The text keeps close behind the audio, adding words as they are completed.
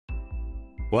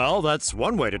Well, that's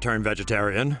one way to turn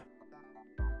vegetarian.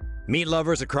 Meat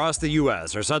lovers across the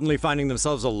US are suddenly finding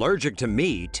themselves allergic to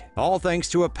meat, all thanks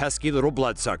to a pesky little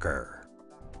bloodsucker.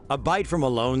 A bite from a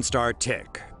Lone Star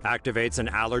tick activates an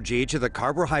allergy to the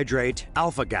carbohydrate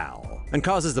alpha-gal and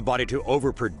causes the body to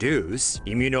overproduce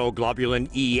immunoglobulin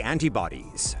E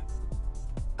antibodies.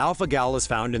 Alpha-gal is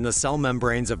found in the cell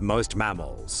membranes of most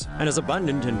mammals and is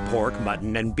abundant in pork,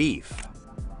 mutton, and beef.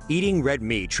 Eating red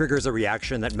meat triggers a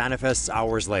reaction that manifests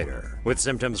hours later, with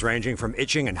symptoms ranging from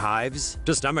itching and hives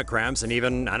to stomach cramps and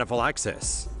even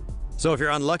anaphylaxis. So if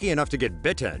you're unlucky enough to get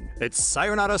bitten, it's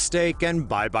sayonara steak and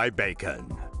bye-bye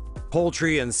bacon.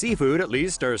 Poultry and seafood, at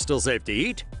least, are still safe to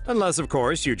eat, unless, of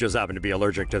course, you just happen to be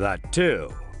allergic to that too.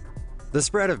 The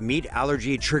spread of meat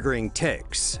allergy-triggering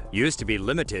ticks used to be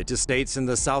limited to states in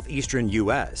the southeastern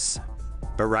US,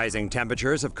 but rising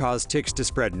temperatures have caused ticks to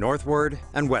spread northward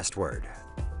and westward.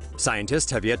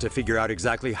 Scientists have yet to figure out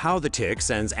exactly how the tick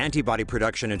sends antibody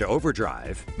production into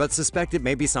overdrive, but suspect it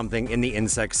may be something in the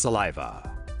insect's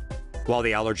saliva. While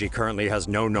the allergy currently has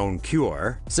no known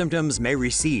cure, symptoms may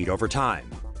recede over time.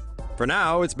 For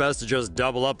now, it's best to just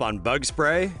double up on bug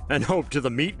spray and hope to the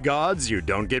meat gods you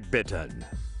don't get bitten.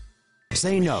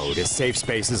 Say no to safe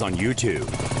spaces on YouTube.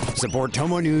 Support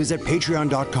TomoNews at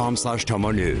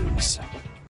patreon.com/TomoNews.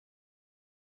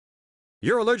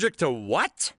 You're allergic to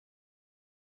what?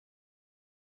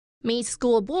 Meet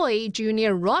schoolboy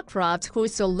Junior Rockcroft, who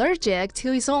is allergic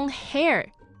to his own hair.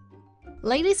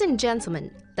 Ladies and gentlemen,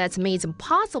 that means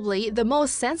possibly the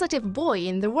most sensitive boy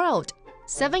in the world.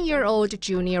 7-year-old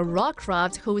Junior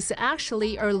Rockcroft, who is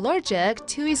actually allergic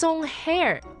to his own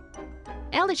hair.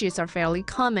 Allergies are fairly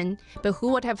common, but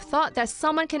who would have thought that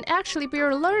someone can actually be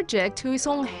allergic to his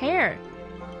own hair?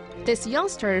 This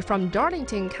youngster from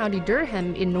Darlington, County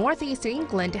Durham in northeast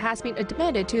England has been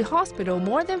admitted to hospital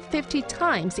more than 50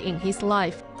 times in his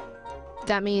life.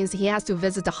 That means he has to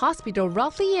visit the hospital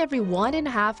roughly every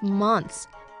 1.5 months.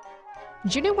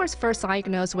 Junior was first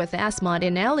diagnosed with asthma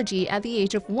and allergy at the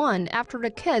age of 1 after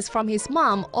a kiss from his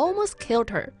mom almost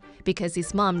killed her because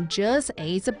his mom just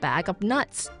ate a bag of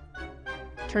nuts.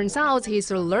 Turns out he's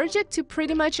allergic to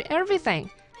pretty much everything.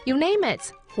 You name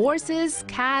it. Horses,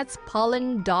 cats,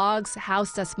 pollen, dogs,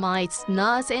 house dust mites,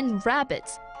 nuts, and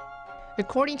rabbits.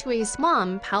 According to his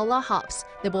mom, Paula Hobbs,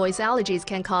 the boy's allergies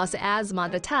can cause asthma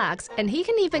attacks, and he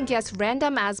can even get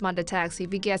random asthma attacks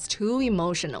if he gets too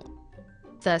emotional.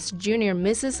 Thus, Junior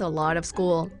misses a lot of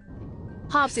school.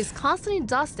 Hobbs is constantly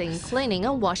dusting, cleaning,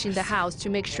 and washing the house to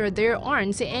make sure there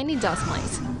aren't any dust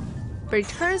mites. But it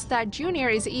turns that Junior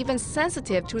is even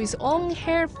sensitive to his own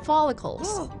hair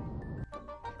follicles.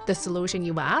 The solution,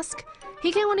 you ask?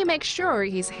 He can only make sure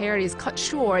his hair is cut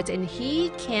short and he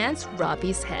can't rub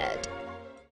his head.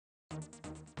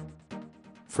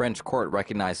 French court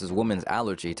recognizes woman's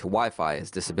allergy to Wi-Fi as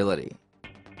disability.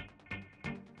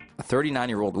 A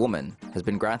 39-year-old woman has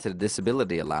been granted a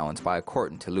disability allowance by a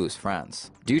court in Toulouse,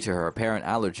 France, due to her apparent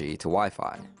allergy to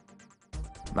Wi-Fi.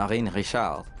 Marine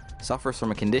Richard suffers from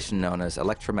a condition known as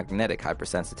electromagnetic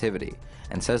hypersensitivity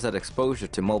and says that exposure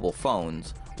to mobile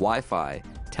phones, Wi-Fi,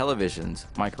 televisions,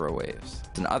 microwaves,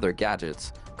 and other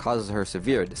gadgets causes her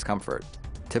severe discomfort.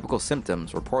 Typical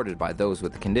symptoms reported by those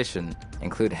with the condition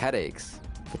include headaches,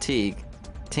 fatigue,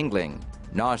 tingling,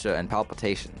 nausea, and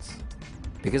palpitations.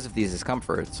 Because of these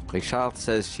discomforts, Richard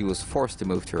says she was forced to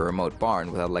move to a remote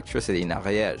barn without electricity in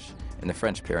Ariège, in the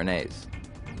French Pyrenees.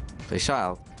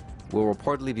 Richard will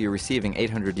reportedly be receiving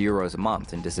 €800 a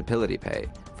month in disability pay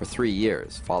for 3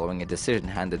 years following a decision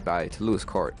handed by a Toulouse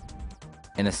court.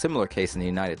 In a similar case in the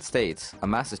United States, a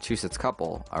Massachusetts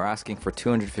couple are asking for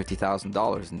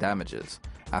 $250,000 in damages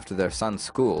after their son's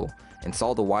school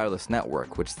installed a wireless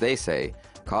network which they say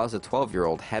caused a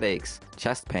 12-year-old headaches,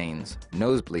 chest pains,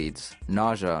 nosebleeds,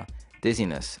 nausea,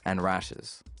 dizziness, and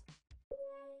rashes.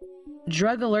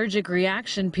 Drug allergic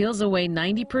reaction peels away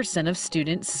 90% of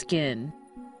students' skin.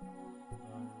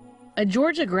 A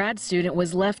Georgia grad student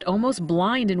was left almost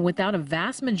blind and without a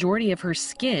vast majority of her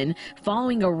skin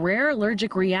following a rare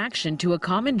allergic reaction to a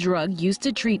common drug used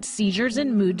to treat seizures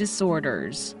and mood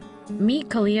disorders. Meet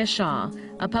Kalia Shah,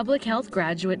 a public health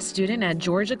graduate student at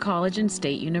Georgia College and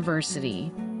State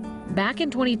University. Back in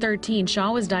 2013,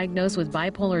 Shah was diagnosed with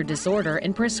bipolar disorder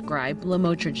and prescribed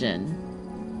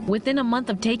lamotrigine. Within a month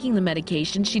of taking the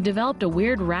medication, she developed a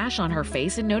weird rash on her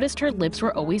face and noticed her lips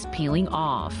were always peeling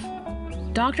off.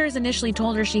 Doctors initially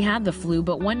told her she had the flu,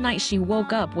 but one night she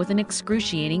woke up with an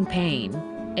excruciating pain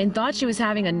and thought she was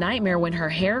having a nightmare when her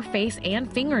hair, face,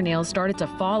 and fingernails started to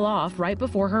fall off right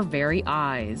before her very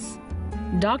eyes.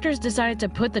 Doctors decided to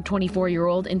put the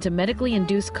 24-year-old into medically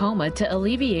induced coma to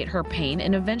alleviate her pain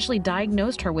and eventually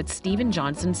diagnosed her with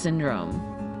Stevens-Johnson syndrome.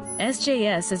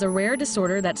 SJS is a rare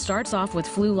disorder that starts off with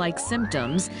flu-like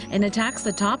symptoms and attacks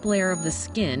the top layer of the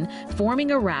skin, forming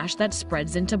a rash that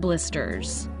spreads into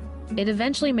blisters. It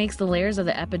eventually makes the layers of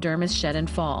the epidermis shed and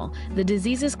fall. The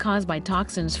disease is caused by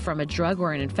toxins from a drug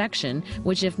or an infection,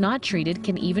 which if not treated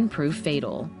can even prove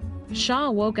fatal. Shaw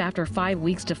awoke after 5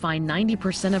 weeks to find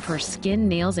 90% of her skin,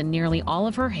 nails, and nearly all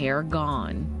of her hair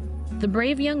gone. The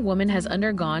brave young woman has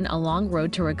undergone a long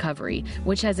road to recovery,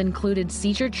 which has included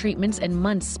seizure treatments and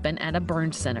months spent at a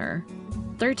burn center.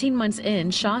 13 months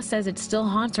in, Shaw says it still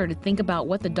haunts her to think about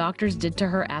what the doctors did to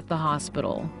her at the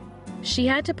hospital. She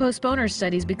had to postpone her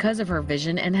studies because of her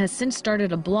vision and has since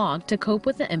started a blog to cope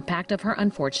with the impact of her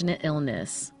unfortunate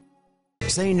illness.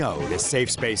 Say no to safe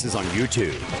spaces on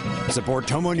YouTube. Support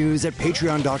TomoNews at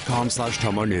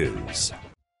patreon.com/TomoNews.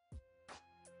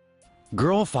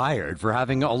 Girl fired for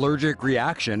having allergic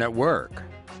reaction at work.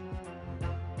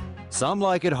 Some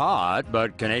like it hot,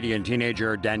 but Canadian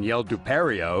teenager Danielle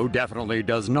Duperio definitely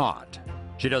does not.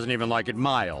 She doesn't even like it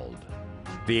mild.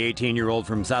 The 18-year-old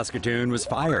from Saskatoon was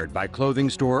fired by clothing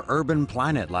store Urban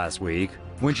Planet last week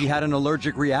when she had an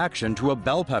allergic reaction to a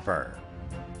bell pepper.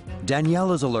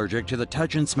 Danielle is allergic to the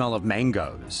touch and smell of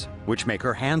mangoes, which make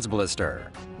her hands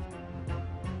blister.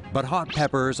 But hot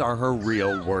peppers are her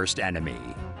real worst enemy,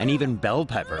 and even bell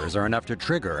peppers are enough to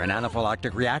trigger an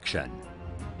anaphylactic reaction.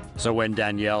 So when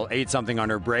Danielle ate something on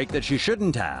her break that she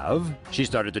shouldn't have, she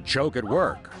started to choke at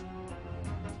work.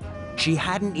 She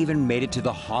hadn't even made it to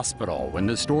the hospital when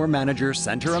the store manager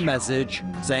sent her a message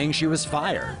saying she was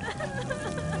fired.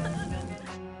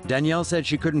 Danielle said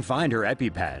she couldn't find her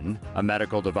EpiPen, a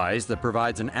medical device that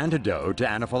provides an antidote to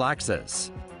anaphylaxis.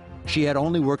 She had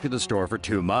only worked at the store for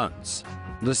 2 months.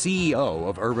 The CEO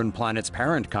of Urban Planet's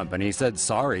parent company said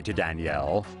sorry to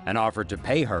Danielle and offered to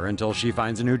pay her until she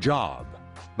finds a new job.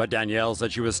 But Danielle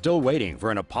said she was still waiting for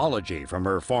an apology from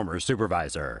her former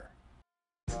supervisor.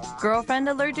 Girlfriend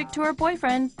allergic to her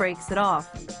boyfriend breaks it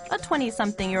off. A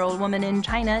 20-something-year-old woman in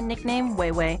China nicknamed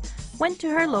Weiwei went to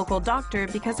her local doctor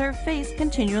because her face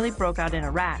continually broke out in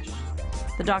a rash.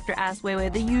 The doctor asked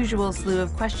Weiwei the usual slew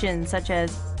of questions such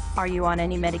as, are you on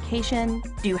any medication?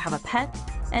 Do you have a pet?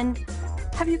 And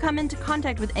have you come into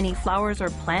contact with any flowers or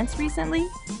plants recently?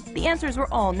 The answers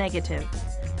were all negative.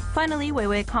 Finally,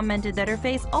 Weiwei commented that her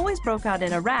face always broke out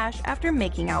in a rash after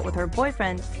making out with her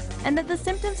boyfriend, and that the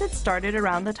symptoms had started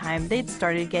around the time they'd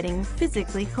started getting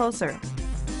physically closer.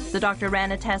 The doctor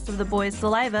ran a test of the boy's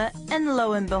saliva, and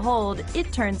lo and behold,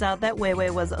 it turns out that Weiwei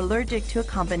was allergic to a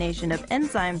combination of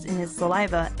enzymes in his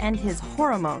saliva and his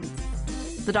hormones.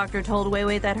 The doctor told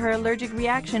Weiwei that her allergic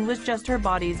reaction was just her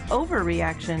body's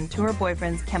overreaction to her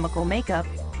boyfriend's chemical makeup,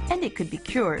 and it could be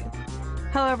cured.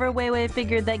 However, Weiwei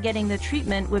figured that getting the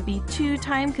treatment would be too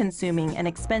time-consuming and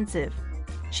expensive.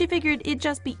 She figured it'd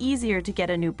just be easier to get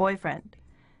a new boyfriend.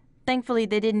 Thankfully,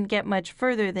 they didn't get much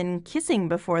further than kissing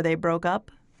before they broke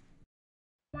up.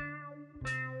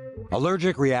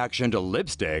 Allergic reaction to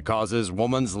lipstick causes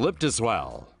woman's lip to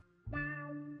swell.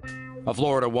 A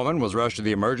Florida woman was rushed to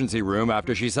the emergency room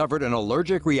after she suffered an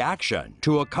allergic reaction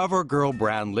to a CoverGirl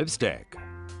brand lipstick.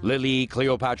 Lily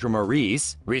Cleopatra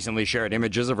Maurice recently shared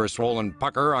images of her swollen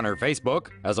pucker on her Facebook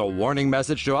as a warning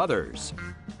message to others.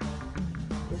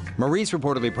 Maurice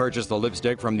reportedly purchased the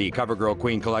lipstick from the CoverGirl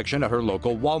Queen collection at her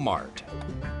local Walmart.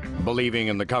 Believing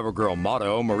in the CoverGirl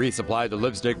motto, Maurice applied the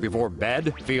lipstick before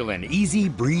bed, feeling easy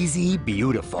breezy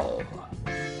beautiful.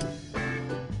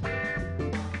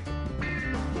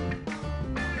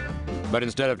 But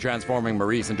instead of transforming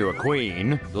Maurice into a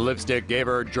queen, the lipstick gave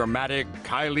her dramatic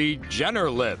Kylie Jenner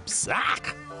lips. Ah!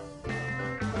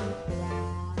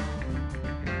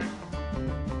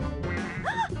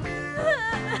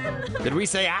 Did we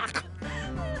say ah?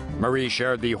 Marie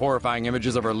shared the horrifying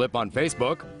images of her lip on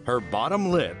Facebook. Her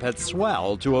bottom lip had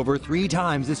swelled to over 3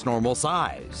 times its normal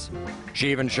size.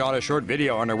 She even shot a short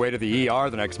video on her way to the ER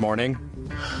the next morning.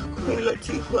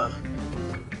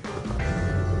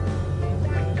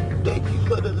 Thank you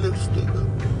for the lipstick.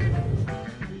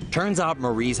 Turns out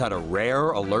Maurice had a rare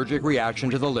allergic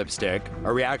reaction to the lipstick,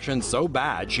 a reaction so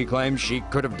bad she claims she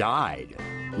could have died.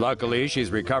 Luckily, she's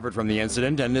recovered from the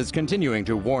incident and is continuing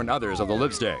to warn others of the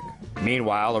lipstick.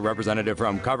 Meanwhile, a representative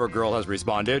from CoverGirl has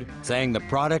responded, saying the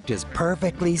product is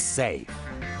perfectly safe.